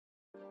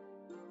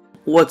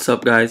What's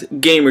up, guys?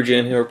 Gamer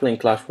Jam here, playing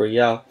Clash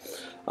Royale.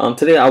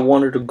 Today I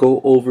wanted to go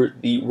over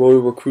the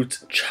Royal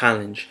Recruits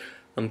Challenge.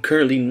 I'm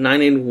currently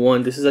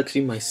 9-1. This is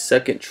actually my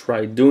second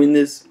try doing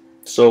this,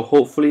 so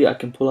hopefully I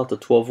can pull out the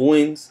 12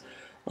 wins.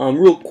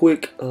 Real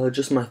quick,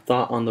 just my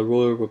thought on the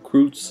Royal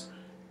Recruits.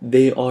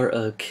 They are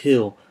a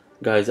kill,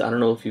 guys. I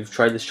don't know if you've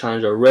tried this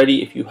challenge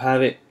already. If you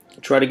haven't,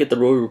 try to get the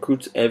Royal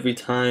Recruits every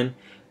time.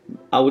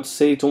 I would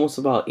say it's almost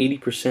about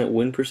 80%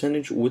 win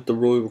percentage with the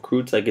Royal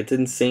Recruits. Like, it's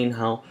insane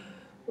how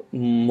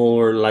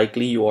more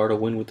likely you are to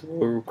win with the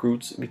Royal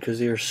Recruits because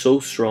they are so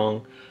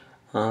strong,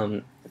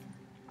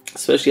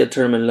 especially at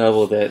tournament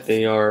level, that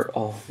they are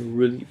a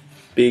really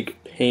big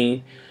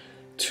pain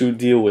to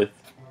deal with.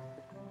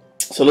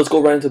 So let's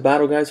go right into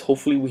battle, guys.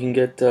 Hopefully we can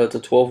get to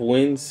 12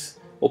 wins,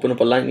 open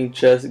up a lightning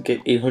chest,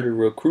 get 800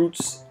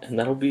 recruits, and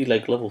that'll be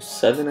like level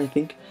 7, I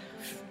think.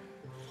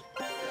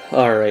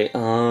 Alright,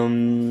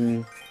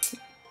 I'm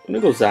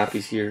gonna go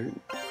Zappies here.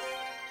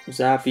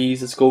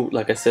 Zappies, let's go,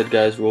 like I said,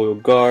 guys, Royal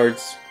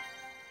Guards.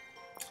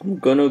 I'm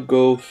gonna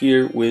go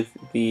here with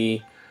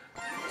the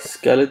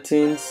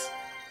skeletons,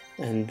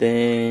 and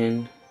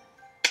then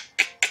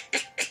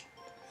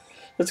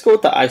let's go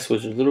with the Ice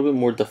Wizard. A little bit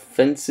more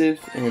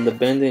defensive, and the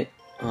Bandit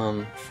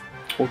won't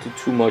do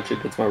too much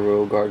against my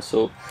Royal Guard.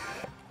 So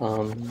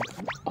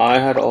I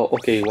had all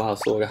okay. Wow,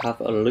 so I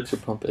have an elixir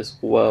pump as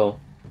well,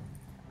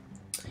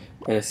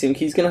 and I think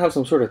he's gonna have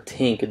some sort of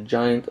tank, a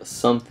giant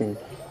something,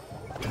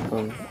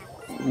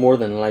 more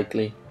than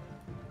likely.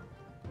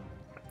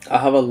 I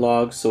have a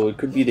log, so it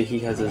could be that he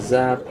has a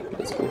zap.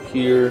 Let's go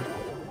here.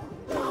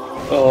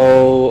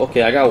 Oh,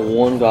 okay, I got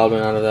one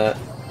goblin out of that,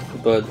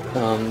 but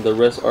the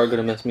rest are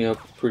gonna mess me up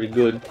pretty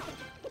good.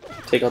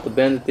 Take out the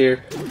bandit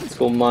there. Let's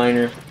go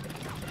miner.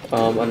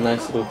 A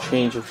nice little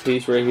change of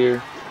pace right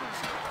here,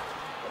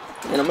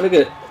 and I'm gonna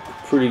get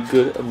a pretty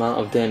good amount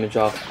of damage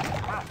off.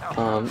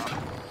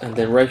 And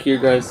then right here,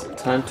 guys,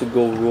 time to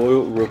go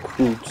Royal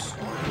Recruits.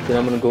 Then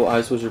I'm gonna go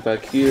Ice Wizard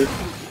back here.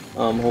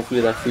 Hopefully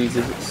that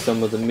freezes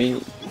some of the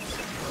minions.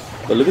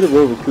 But look at the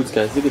Royal Recruits,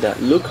 guys. Look at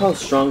that. Look how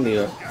strong they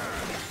are.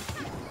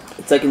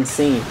 It's like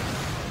insane.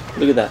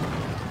 Look at that.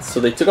 So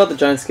they took out the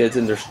giant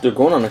skeleton. They're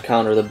going on a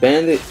counter. The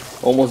bandit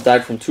almost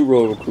died from 2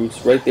 Royal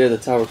Recruits. Right there, the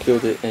tower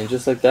killed it. And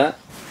just like that,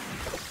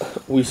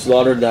 we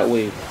slaughtered that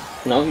wave.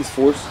 Now he's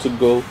forced to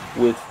go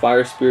with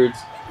fire spirits.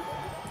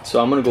 So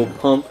I'm going to go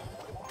pump.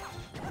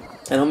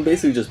 And I'm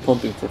basically just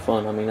pumping for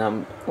fun. I mean, I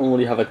don't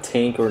really have a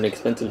tank or an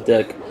expensive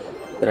deck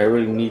that I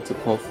really need to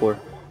pump for.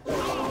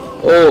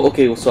 Oh,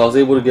 okay, so I was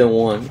able to get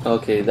one.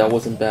 Okay, that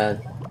wasn't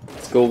bad.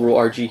 Let's go roll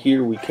RG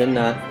here. We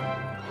cannot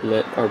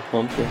let our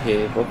pump get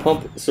hit. If our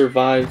pump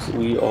survives,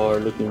 we are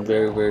looking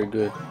very, very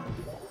good.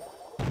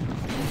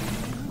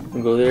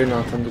 We'll go there.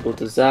 Now time to go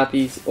to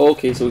Zappies.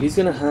 Okay, so he's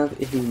going to have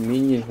a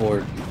minion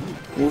horde.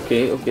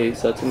 Okay,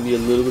 so that's going to be a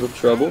little bit of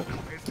trouble.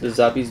 The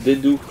Zappies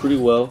did do pretty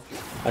well.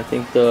 I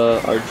think the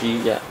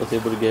RG, yeah, was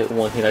able to get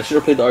one hit. I should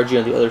have played the RG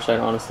on the other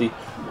side, honestly.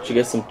 Should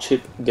get some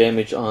chip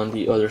damage on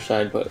the other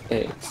side, but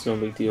hey, it's no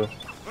big deal.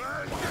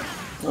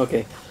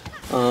 Okay,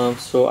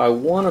 so I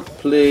want to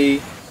play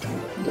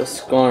the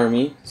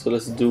Skarmy, so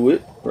let's do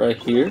it right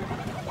here.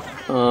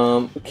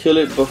 Kill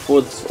it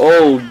before this.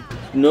 Oh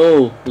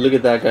no, look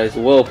at that, guys.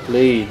 Well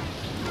played.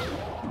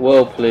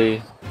 Well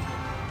played.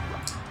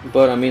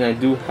 But I mean, I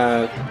do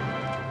have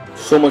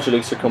so much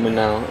elixir coming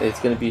now. It's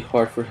going to be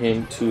hard for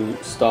him to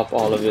stop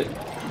all of it.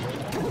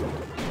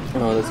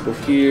 Let's go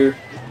here.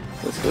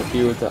 Let's go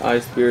here with the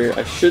Ice Spirit.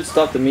 I should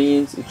stop the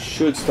minions. It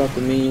should stop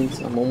the minions.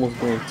 I'm almost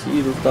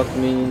guaranteed to stop the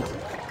minions.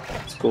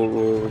 Let's go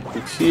Royal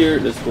Recruits here.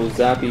 Let's go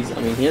Zappies.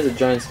 I mean, he has a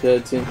giant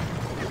skeleton.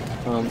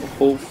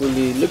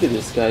 Hopefully, look at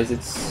this, guys.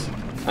 It's,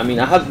 I mean,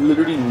 I have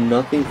literally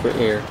nothing for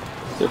air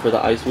except for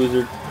the Ice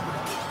Wizard.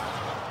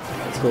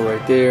 Let's go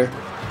right there.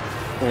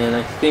 And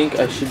I think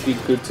I should be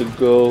good to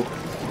go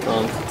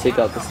to take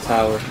out this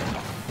tower.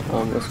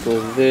 Let's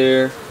go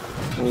there.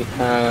 We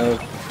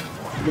have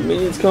the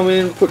minions come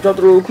in, drop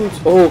the Royal Recruits.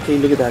 Oh, okay,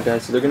 look at that,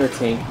 guys. So they're gonna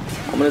tank.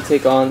 I'm gonna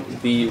take on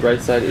the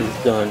right side.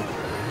 Is done.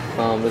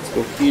 Let's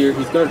go here.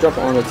 He's gonna drop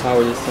on the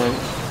tower this time.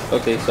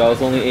 Okay, so I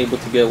was only able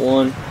to get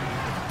one.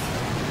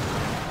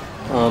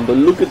 But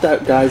look at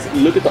that, guys.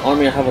 Look at the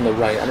army I have on the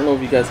right. I don't know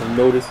if you guys have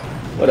noticed,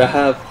 but I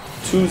have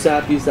 2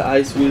 Zappies, the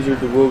Ice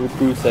Wizard, the Royal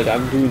Recruits. Like,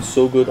 I'm doing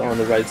so good on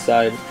the right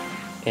side,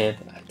 and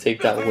I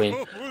take that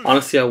win.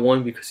 Honestly, I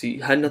won because he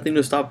had nothing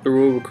to stop the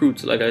Royal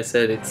Recruits. Like I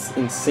said, it's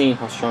insane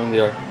how strong they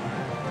are.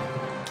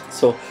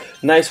 So,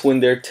 nice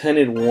win there,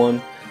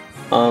 10-1.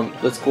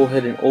 Let's go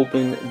ahead and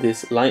open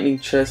this lightning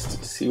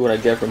chest, see what I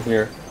get from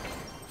here.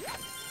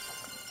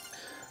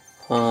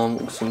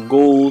 Some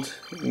gold,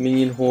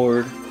 minion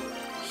horde,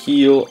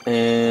 heal,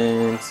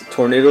 and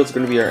tornado is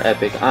going to be our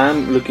epic.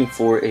 I'm looking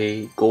for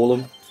a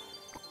golem,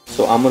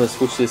 so I'm going to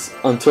switch this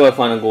until I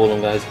find a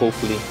golem, guys,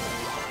 hopefully.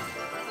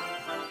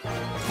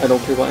 I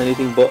don't care about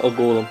anything but a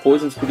golem.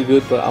 Poison's pretty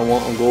good, but I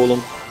want a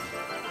golem.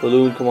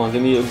 Balloon, come on,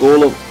 give me a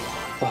golem.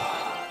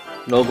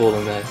 No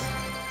golem, guys.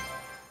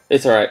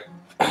 It's alright.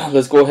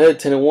 Let's go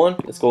ahead,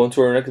 10-1. Let's go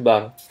into our next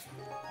battle.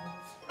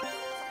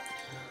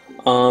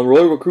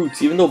 Royal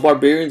Recruits, even though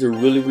Barbarians are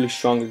really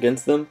strong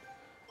against them,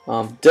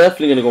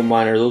 definitely going to go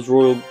Miner. Those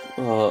Royal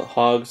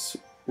Hogs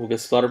will get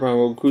slaughtered by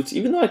Royal Recruits,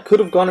 even though I could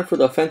have gone in for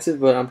the offensive,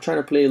 but I'm trying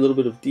to play a little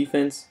bit of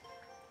defense.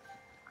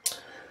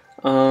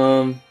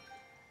 Let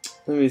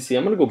me see,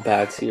 I'm going to go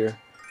Bats here.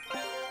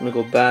 I'm going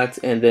to go Bats,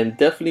 and then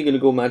definitely going to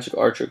go Magic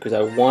Archer, because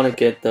I want to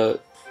get the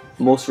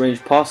most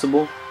range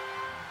possible,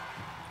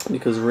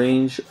 because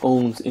range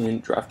owns in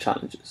draft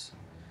challenges.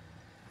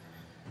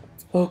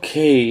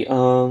 Okay,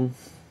 oh,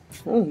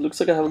 looks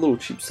like I have a little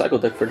cheap cycle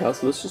deck for now,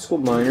 so let's just go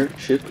Miner,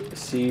 chip,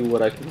 see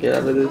what I can get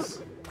out of this.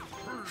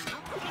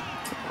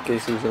 Okay,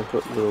 so he's gonna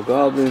put little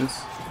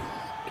goblins,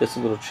 get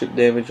some little chip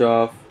damage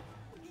off.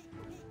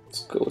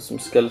 Let's go with some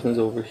skeletons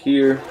over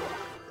here.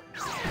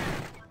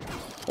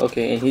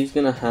 Okay, and he's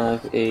gonna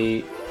have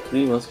a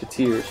 3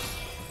 musketeers.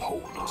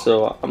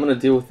 So I'm gonna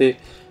deal with it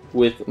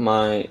with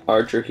my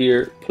archer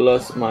here,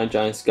 plus my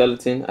giant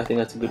skeleton. I think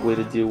that's a good way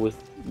to deal with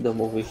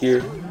them over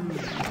here.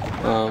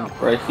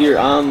 Right here,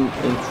 I'm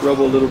in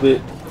trouble a little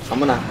bit. I'm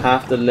gonna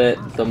have to let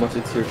the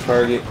musketeer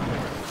target,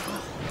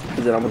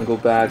 and then I'm gonna go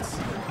Bats,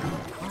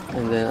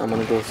 and then I'm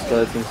gonna go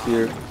skeletons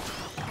here.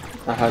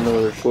 I have no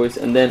other choice,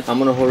 and then I'm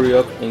gonna hurry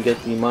up and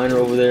get the miner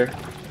over there,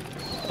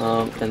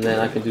 and then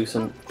I can do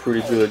some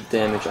pretty good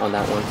damage on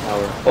that one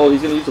tower. Oh,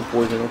 he's gonna use the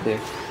poison. Okay,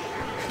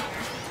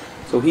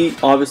 so he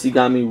obviously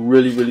got me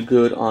really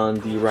good on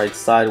the right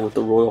side with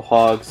the Royal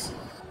Hogs.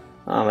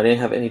 I didn't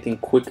have anything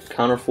quick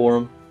counter for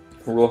him.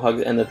 Royal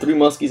Hogs and the 3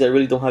 muskies, I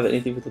really don't have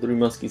anything with the 3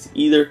 muskies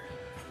either.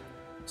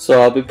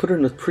 So I'll be put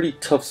in a pretty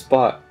tough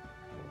spot.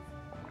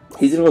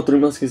 He's gonna go 3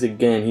 muskies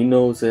again. He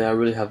knows that I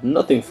really have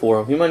nothing for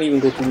him. He might even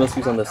go 3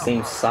 muskies on the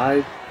same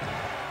side.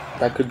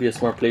 That could be a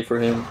smart play for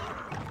him.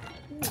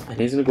 And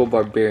he's gonna go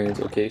Barbarians.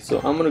 Okay,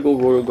 so I'm gonna go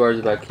Royal Guards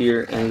back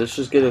here, and let's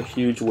just get a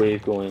huge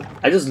wave going.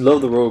 I just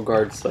love the Royal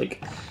Guards.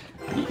 Like,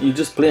 you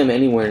just play them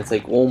anywhere, and it's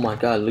like, oh my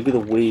god, look at the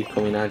wave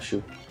coming at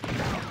you.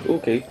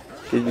 Okay.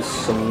 Give you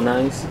some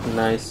nice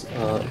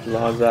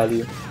log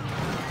value.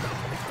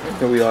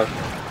 Here we are,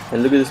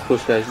 and look at this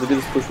push, guys. Look at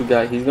this push we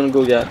got. He's gonna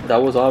go. Yeah, that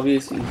was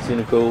obvious. He's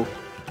gonna go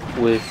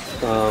with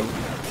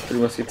 3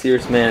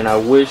 musketeers. Man, I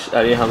wish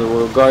I didn't have the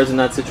Royal Guards in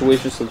that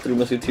situation, so the 3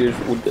 musketeers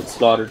would get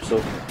slaughtered.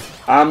 So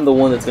I'm the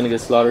one that's gonna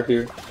get slaughtered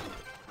here.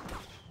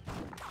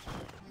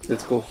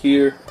 Let's go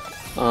here.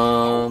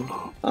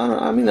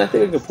 I mean, I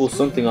think I can pull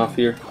something off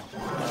here.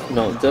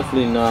 No,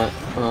 definitely not.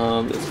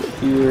 Let's go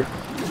here.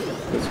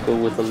 Let's go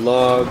with a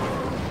log.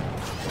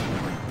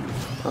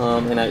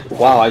 And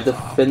wow, I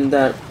defend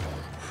that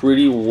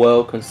pretty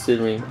well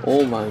considering.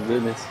 Oh my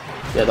goodness.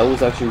 Yeah, that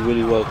was actually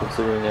really well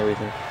considering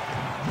everything.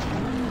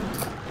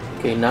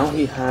 Okay, now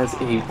he has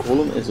a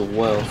golem as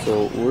well,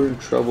 so we're in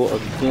trouble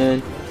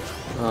again.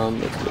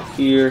 Let's go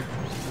here.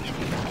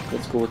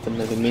 Let's go with the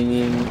Mega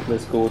Minion.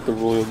 Let's go with the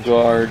Royal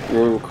Guard,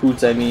 Royal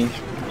Recruits, I mean.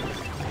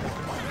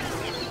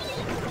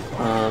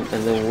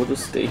 And then we'll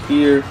just stay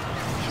here.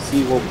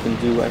 See what we can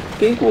do. I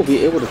think we'll be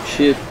able to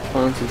chip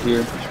onto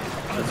here.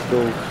 Let's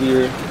go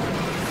here.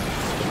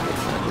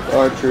 Magic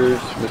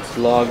Archers. Let's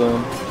log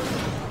them.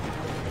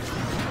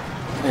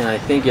 And I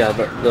think, yeah,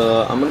 but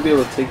I'm gonna be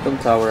able to take them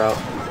tower out.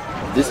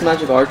 This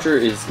Magic Archer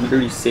is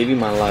literally saving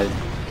my life.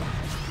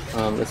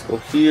 Let's go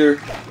here,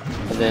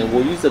 and then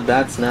we'll use the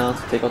bats now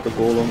to take out the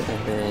golem,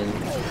 and then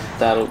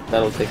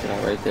that'll take it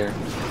out right there.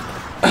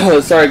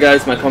 Sorry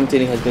guys, my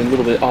commentating has been a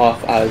little bit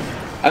off. I've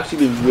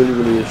actually been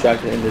really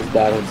distracted in this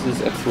battle. This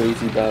is a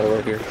crazy battle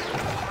right here.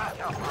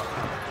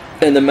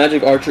 And the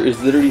Magic Archer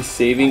is literally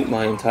saving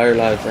my entire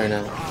life right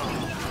now.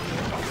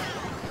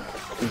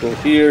 We go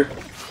here.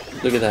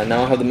 Look at that.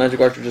 Now I have the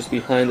Magic Archer just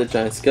behind the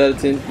Giant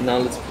Skeleton. Now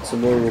let's put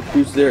some more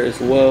recruits there as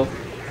well.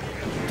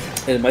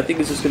 And my thing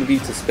is just going to be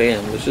to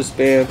spam. Let's just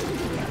spam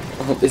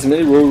as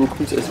many Royal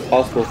Recruits as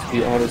possible, to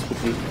be honest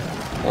with you.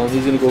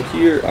 He's going to go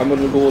here. I'm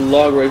going to go a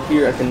log right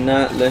here. I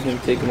cannot let him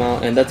take him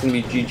out. And that's going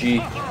to be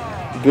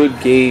GG. Good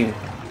game.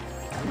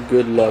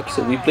 Good luck.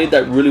 So we played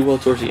that really well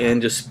towards the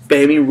end. Just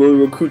spamming Royal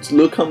Recruits.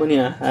 Look how many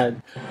I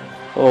had.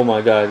 Oh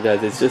my god,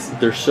 guys. It's just,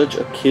 they're such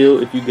a kill.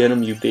 If you get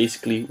them, you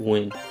basically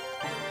win.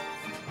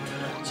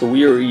 So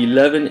we are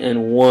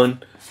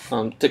 11-1.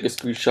 Take a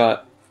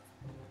screenshot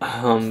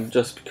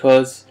just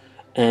because.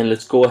 And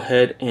let's go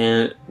ahead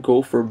and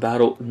go for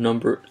battle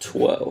number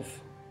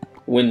 12.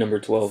 Win number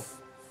 12.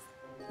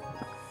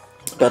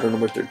 Battle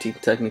number 13,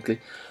 technically.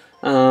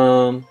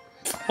 I'll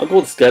go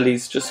with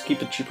Skellies, just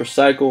keep a cheaper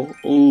cycle.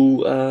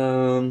 Ooh,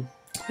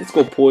 let's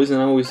go Poison.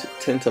 I always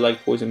tend to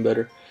like Poison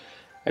better.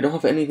 I don't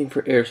have anything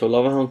for air, so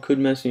Lava Hound could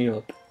mess me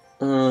up.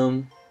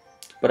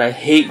 But I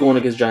hate going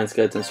against Giant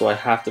Skeleton, so I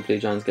have to play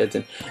Giant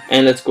Skeleton.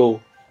 And let's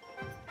go.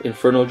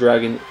 Inferno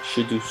Dragon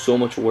should do so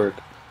much work.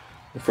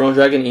 Inferno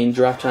Dragon in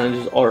draft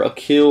challenges are a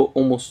kill,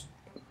 almost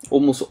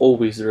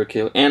always they're a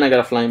kill. And I got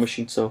a flying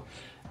machine, so,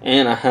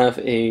 and I have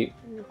a,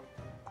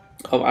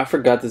 oh, I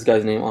forgot this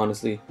guy's name,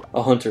 honestly.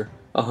 A hunter.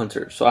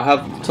 So I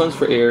have tons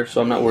for air, so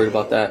I'm not worried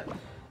about that.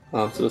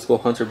 So let's go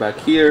Hunter back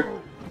here.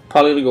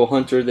 Probably gonna go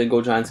Hunter, then go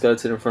Giant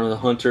Skeleton in front of the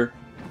Hunter,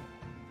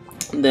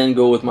 and then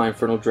go with my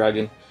Inferno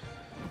Dragon.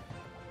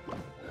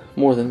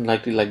 more than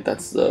likely, like,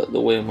 that's the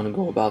way I'm gonna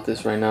go about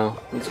this right now.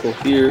 Let's go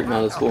here. Now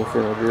let's go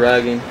Infernal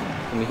Dragon.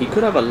 I mean, he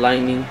could have a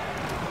lightning.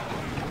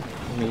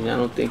 I mean, I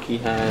don't think he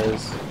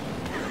has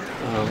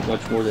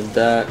much more than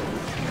that.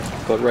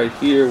 But right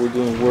here, we're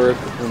doing work,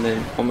 and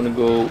then I'm gonna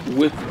go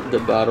with the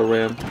battle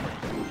ram.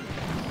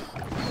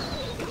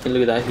 And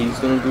look at that, he's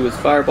gonna do his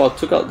fireball.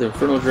 Took out the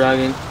Infernal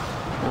Dragon.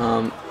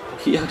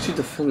 He actually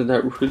defended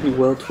that really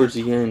well towards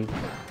the end.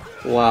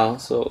 Wow,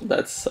 so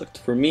that sucked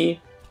for me.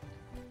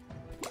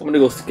 I'm gonna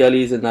go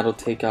Skellies, and that'll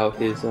take out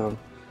his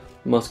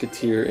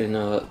Musketeer in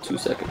 2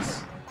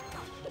 seconds.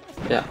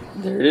 Yeah,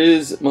 there it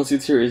is.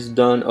 Musketeer is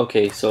done.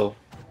 Okay, so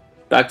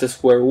back to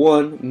square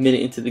one.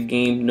 Minute into the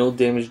game, no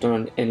damage done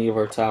on any of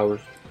our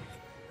towers.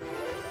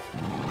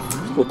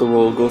 Let's go with the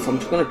Royal Ghost. I'm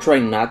just gonna try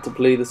not to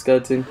play the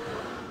Skeleton.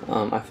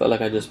 I felt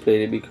like I just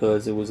played it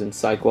because it was in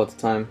cycle at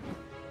the time.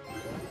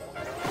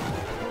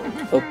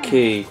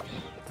 Okay.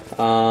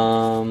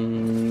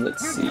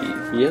 Let's see.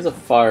 He has a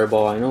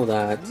fireball, I know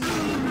that.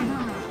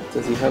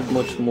 Does he have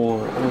much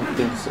more? I don't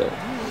think so.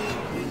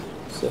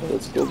 So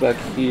let's go back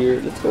here.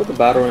 Let's go with the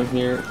battle ram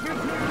here.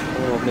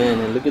 Oh man,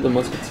 and look at the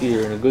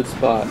Musketeer in a good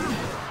spot.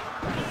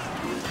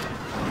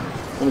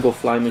 I'm gonna go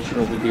Fly Mission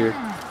over here.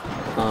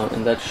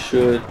 And that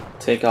should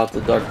take out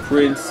the Dark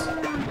Prince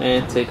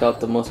and take out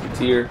the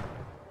Musketeer.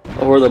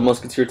 Or the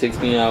Musketeer takes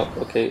me out.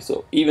 Okay,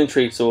 so even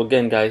trade. So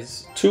again,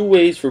 guys, 2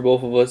 ways for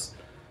both of us.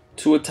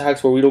 2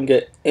 attacks where we don't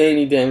get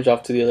any damage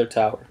off to the other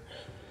tower.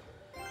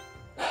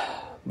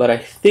 But I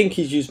think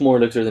he's used more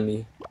elixir than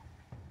me,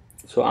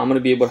 so I'm gonna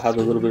be able to have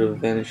a little bit of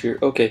advantage here.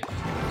 Okay,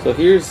 so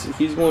he's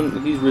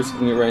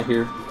risking it right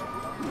here.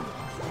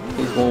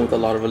 He's going with a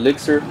lot of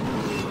elixir.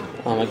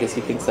 I guess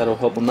he thinks that'll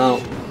help him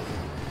out.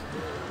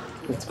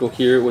 Let's go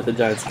here with the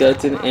giant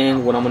skeleton,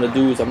 and what I'm gonna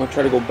do is I'm gonna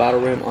try to go battle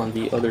ram on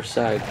the other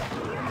side.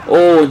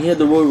 Oh, and he had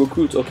the Royal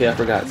Recruits. Okay, I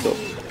forgot. So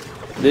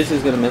this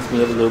is gonna mess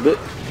me up a little bit.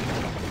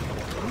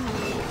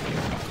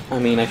 I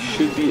mean, I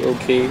should be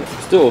okay.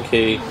 I'm still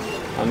okay.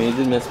 I mean, it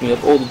did mess me up.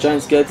 Oh, the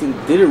giant skeleton.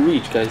 Did it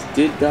reach, guys?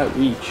 Did that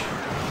reach?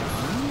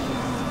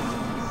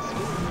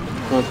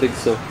 I don't think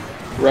so.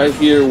 Right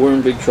here, we're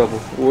in big trouble.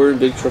 We're in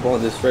big trouble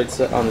on this right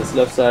side, on this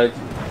left side.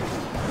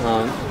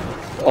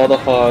 All the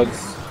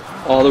hogs,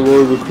 all the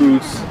Royal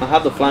Recruits. I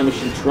have the Fly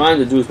Machine trying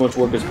to do as much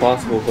work as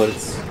possible, but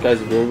it's, guys,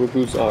 the Royal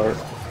Recruits are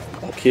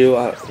a kill.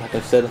 Like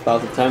I've said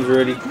 1,000 times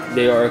already,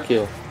 they are a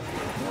kill.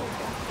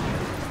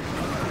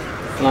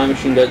 Fly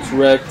Machine that's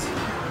wrecked.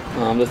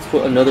 Let's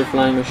put another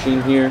Flying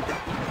Machine here.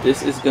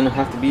 This is gonna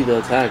have to be the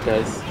attack,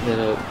 guys,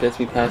 that gets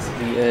me past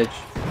the edge.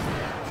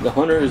 The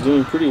Hunter is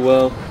doing pretty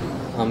well.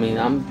 I mean,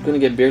 I'm gonna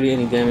get barely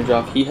any damage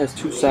off. He has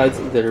 2 sides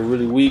that are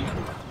really weak.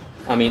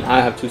 I mean,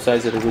 I have 2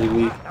 sides that are really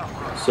weak.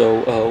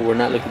 So we're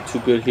not looking too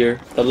good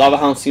here. The Lava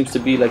Hound seems to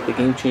be like the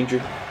game changer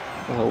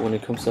when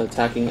it comes to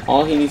attacking.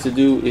 All he needs to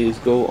do is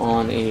go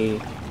on a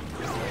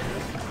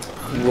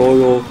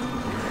Royal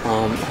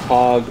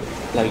Hog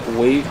like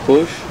wave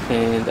push,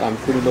 and I'm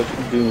pretty much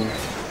doomed.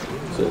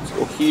 So let's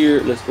go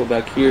here, let's go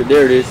back here.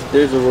 There it is.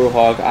 There's a Royal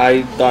Hog.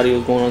 I thought he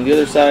was going on the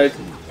other side.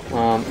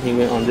 He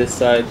went on this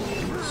side.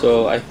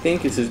 So I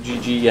think this is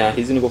GG. Yeah,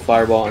 he's gonna go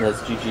Fireball, and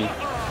that's GG.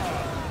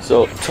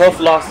 So tough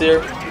loss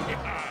there.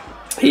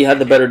 He had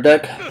the better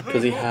deck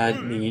because he had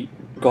the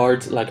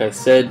guards. Like I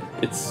said,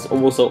 it's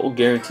almost a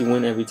guarantee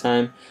win every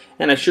time.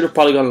 And I should have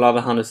probably gone Lava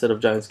Hound instead of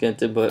Giant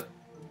Skeleton, but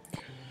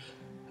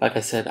like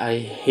I said, I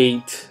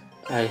hate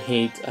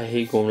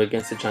going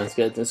against the Giant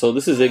Skeleton. So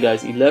this is it,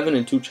 guys.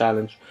 11-2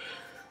 challenge.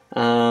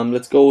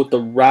 Let's go with the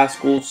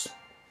Rascals.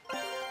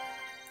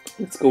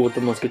 Let's go with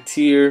the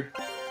Musketeer.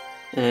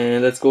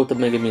 And let's go with the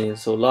Mega Minion.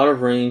 So a lot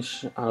of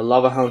range.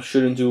 Lava Hound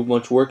shouldn't do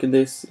much work in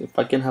this. If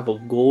I can have a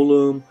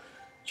Golem,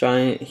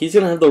 Giant. He's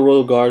going to have the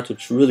Royal Guards,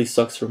 which really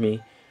sucks for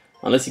me.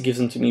 Unless he gives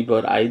them to me,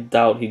 but I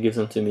doubt he gives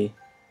them to me.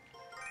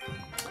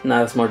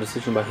 Not a smart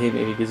decision by him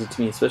if he gives it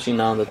to me, especially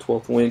now in the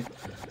 12th win.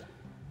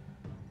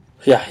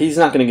 Yeah, he's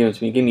not going to give it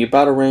to me. He gave me a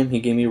Battle Ram. He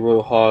gave me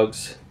Royal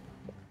Hogs.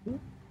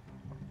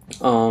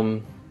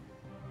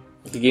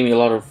 He gave me a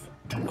lot of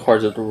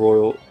cards of the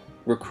Royal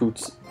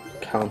Recruits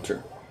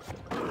counter.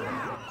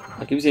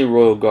 I keep saying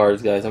Royal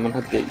Guards, guys. I'm going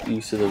to have to get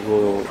used to the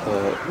Royal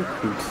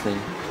Recruits thing.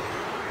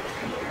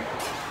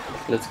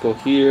 Let's go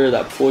here.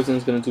 That poison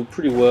is going to do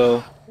pretty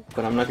well,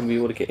 but I'm not going to be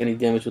able to get any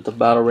damage with the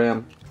Battle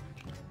Ram.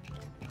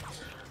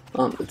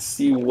 Let's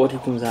see what he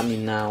comes at me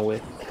now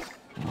with.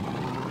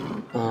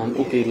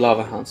 Okay,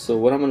 Lava Hound. So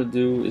what I'm going to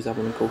do is I'm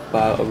going to go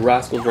buy a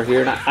Rascals right here.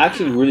 And I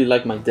actually really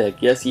like my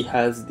deck. Yes, he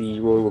has the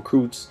Royal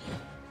Recruits,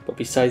 but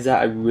besides that,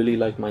 I really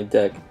like my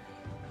deck.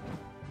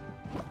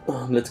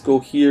 Let's go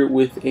here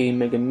with a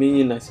Mega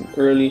Minion nice and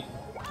early.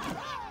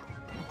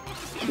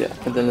 Yeah,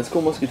 and then let's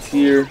go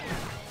Musketeer.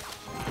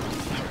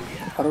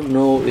 I don't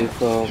know if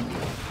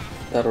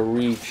that'll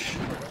reach.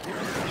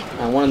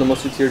 I wanted the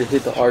Musketeer to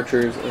hit the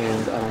archers,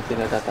 and I don't think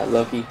I got that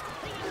lucky.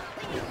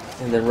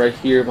 And then right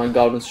here, my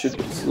goblins should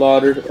get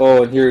slaughtered.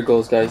 Oh, and here it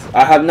goes, guys.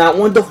 I have not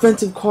one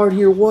defensive card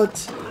here. What?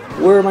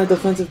 Where are my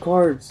defensive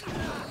cards?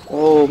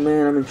 Oh,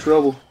 man, I'm in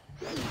trouble.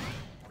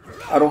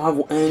 I don't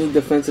have any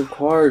defensive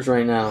cards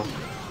right now.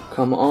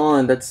 Come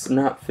on, that's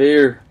not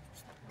fair.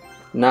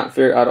 Not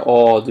fair at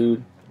all,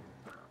 dude.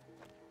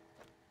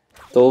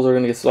 Those are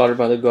gonna get slaughtered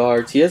by the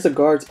guards. He has the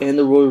guards and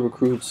the royal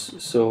recruits,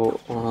 so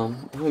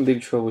I'm in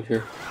big trouble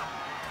here.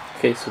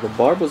 Okay, so the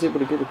barb was able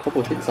to get a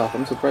couple hits off.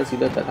 I'm surprised he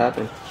let that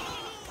happen.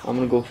 I'm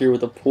gonna go here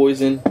with a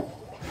poison,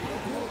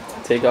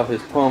 take out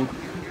his pump,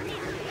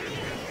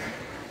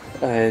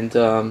 and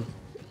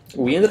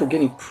we ended up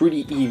getting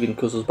pretty even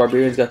because those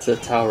barbarians got to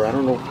the tower. I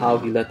don't know how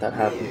he let that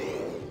happen.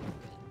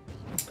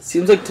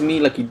 Seems like to me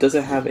like he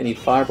doesn't have any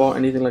fireball or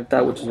anything like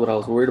that, which is what I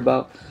was worried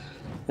about.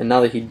 And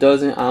now that he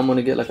doesn't, I'm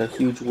gonna get like a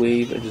huge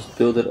wave and just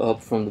build it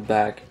up from the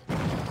back.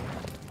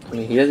 I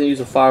mean, he hasn't used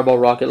a fireball,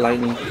 rocket,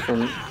 lightning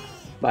from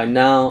by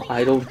now.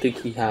 I don't think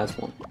he has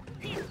one.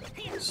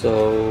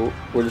 So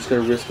we're just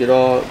gonna risk it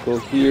all. Go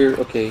here.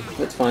 Okay,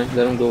 that's fine.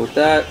 Let him go with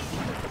that.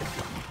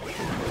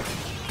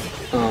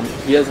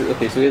 He has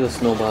okay, so he has a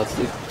snowball. It's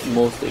the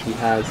most that he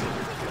has.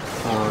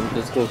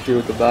 Let's go here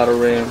with the battle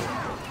ram.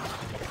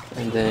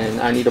 And then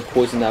I need to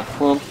poison that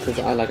pump because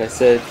like I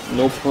said,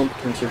 no pump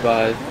can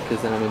survive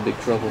because then I'm in big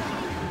trouble.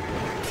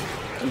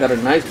 I got a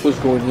nice push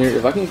going here.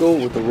 If I can go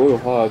with the royal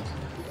hog,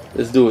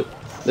 let's do it.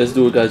 Let's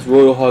do it, guys.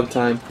 Royal hog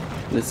time.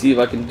 Let's see if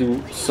I can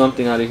do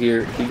something out of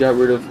here. He got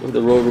rid of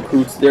the royal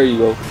recruits. There you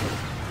go.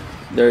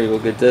 There you go.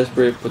 Get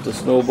desperate. Put the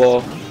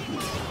snowball.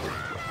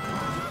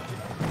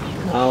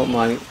 Now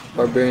my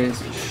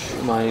barbarians,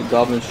 my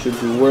goblins should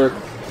do work.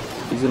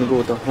 He's gonna go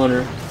with the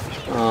hunter.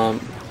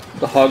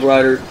 The hog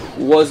rider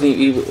wasn't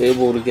even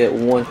able to get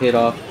one hit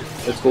off.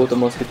 Let's go with the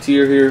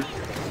musketeer here.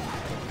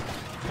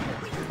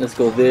 Let's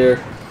go there.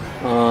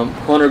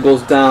 Hunter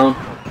goes down.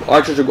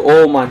 Archers are.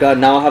 Oh my God!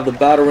 Now I have the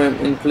battle ram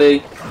in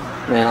play.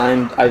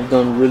 Man, I've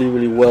done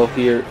really well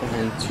here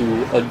and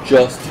to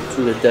adjust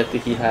to the deck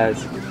that he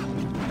has.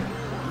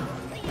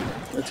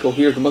 Let's go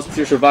here. If the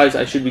musketeer survives,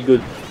 I should be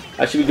good.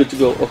 I should be good to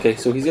go. Okay,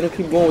 so he's gonna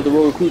keep going with the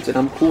royal recruits, and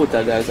I'm cool with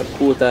that, guys. I'm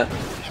cool with that.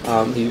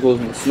 He goes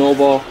with the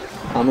snowball.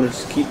 I'm gonna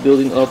just keep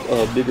building up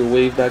a bigger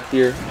wave back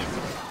here.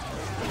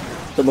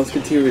 The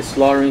musketeer is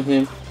slaughtering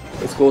him.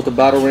 Let's go with the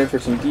battle ram for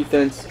some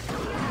defense.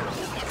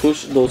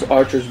 Push those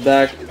archers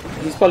back.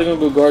 He's probably gonna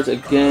go guards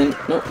again.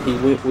 Nope, he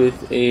went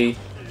with a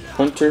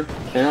hunter,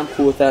 and I'm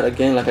cool with that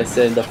again. Like I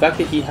said, the fact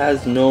that he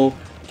has no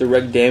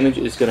direct damage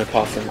is gonna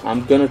cost him.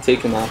 I'm gonna take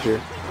him out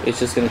here. It's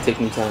just gonna take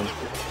me time.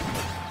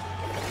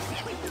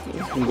 We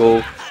can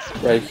go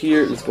right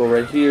here. Let's go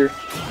right here.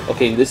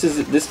 Okay,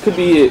 this could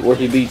be it where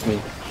he beats me.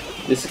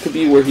 This could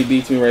be where he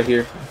beats me right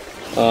here.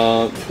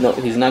 No,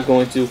 he's not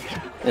going to.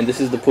 And this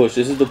is the push.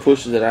 This is the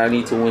push that I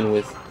need to win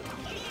with.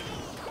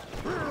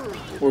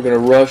 We're going to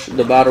rush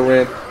the battle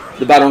ramp.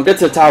 The battle ramp. Get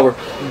to the tower.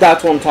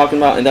 That's what I'm talking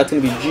about. And that's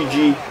going to be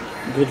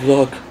GG. Good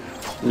luck.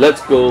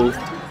 Let's go.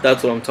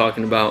 That's what I'm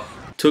talking about.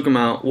 Took him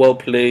out. Well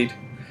played.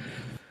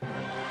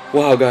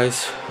 Wow,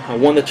 guys. I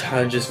won the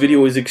challenge. This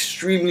video is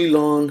extremely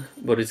long,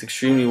 but it's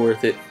extremely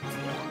worth it.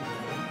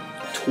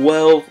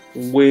 12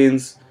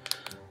 wins.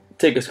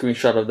 Take a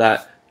screenshot of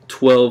that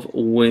 12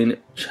 win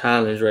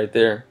challenge right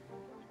there.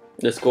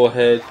 Let's go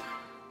ahead.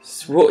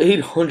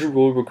 800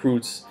 royal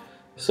recruits.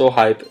 So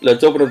hype.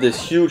 Let's open up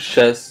this huge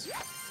chest.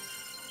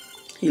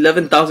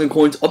 11,000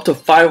 coins up to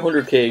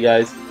 500k,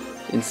 guys.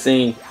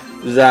 Insane.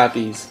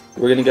 Zappies.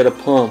 We're gonna get a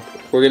pump.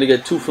 We're gonna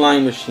get 2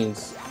 flying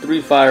machines,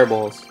 3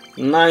 fireballs,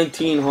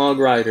 19 hog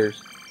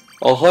riders,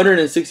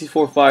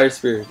 164 fire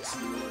spirits,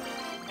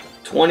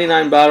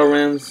 29 battle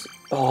rams.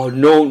 Oh,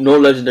 no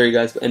legendary,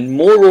 guys. And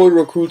more royal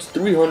recruits,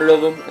 300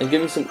 of them. And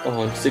give me some,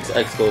 6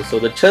 expos. So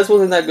the chest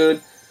wasn't that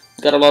good.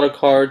 Got a lot of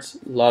cards,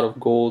 a lot of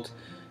gold.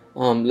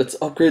 Let's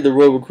upgrade the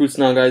royal recruits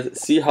now, guys.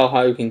 See how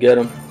high we can get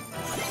them.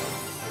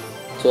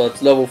 So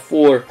that's level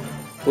 4.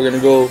 We're going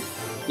to go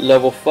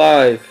level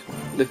 5.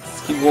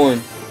 Let's keep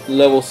going.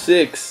 Level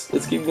 6.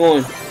 Let's keep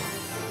going.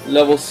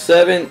 Level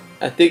 7.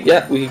 I think,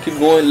 yeah, we can keep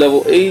going.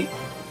 Level 8.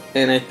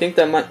 And I think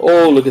that might,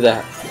 oh, look at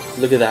that.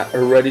 Look at that.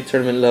 Already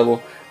tournament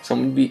level. So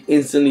I'm going to be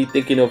instantly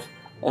thinking of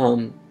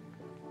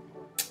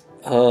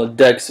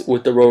decks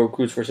with the royal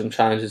recruits for some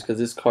challenges because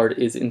this card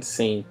is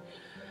insane.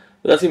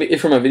 But that's going to be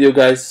it for my video,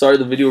 guys. Sorry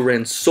the video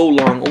ran so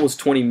long, almost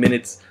 20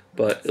 minutes,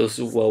 but it was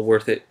well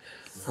worth it.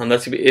 That's going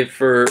to be it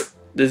for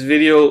this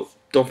video.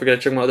 Don't forget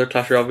to check my other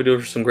Clash Royale videos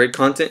for some great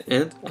content,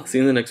 and I'll see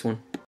you in the next one.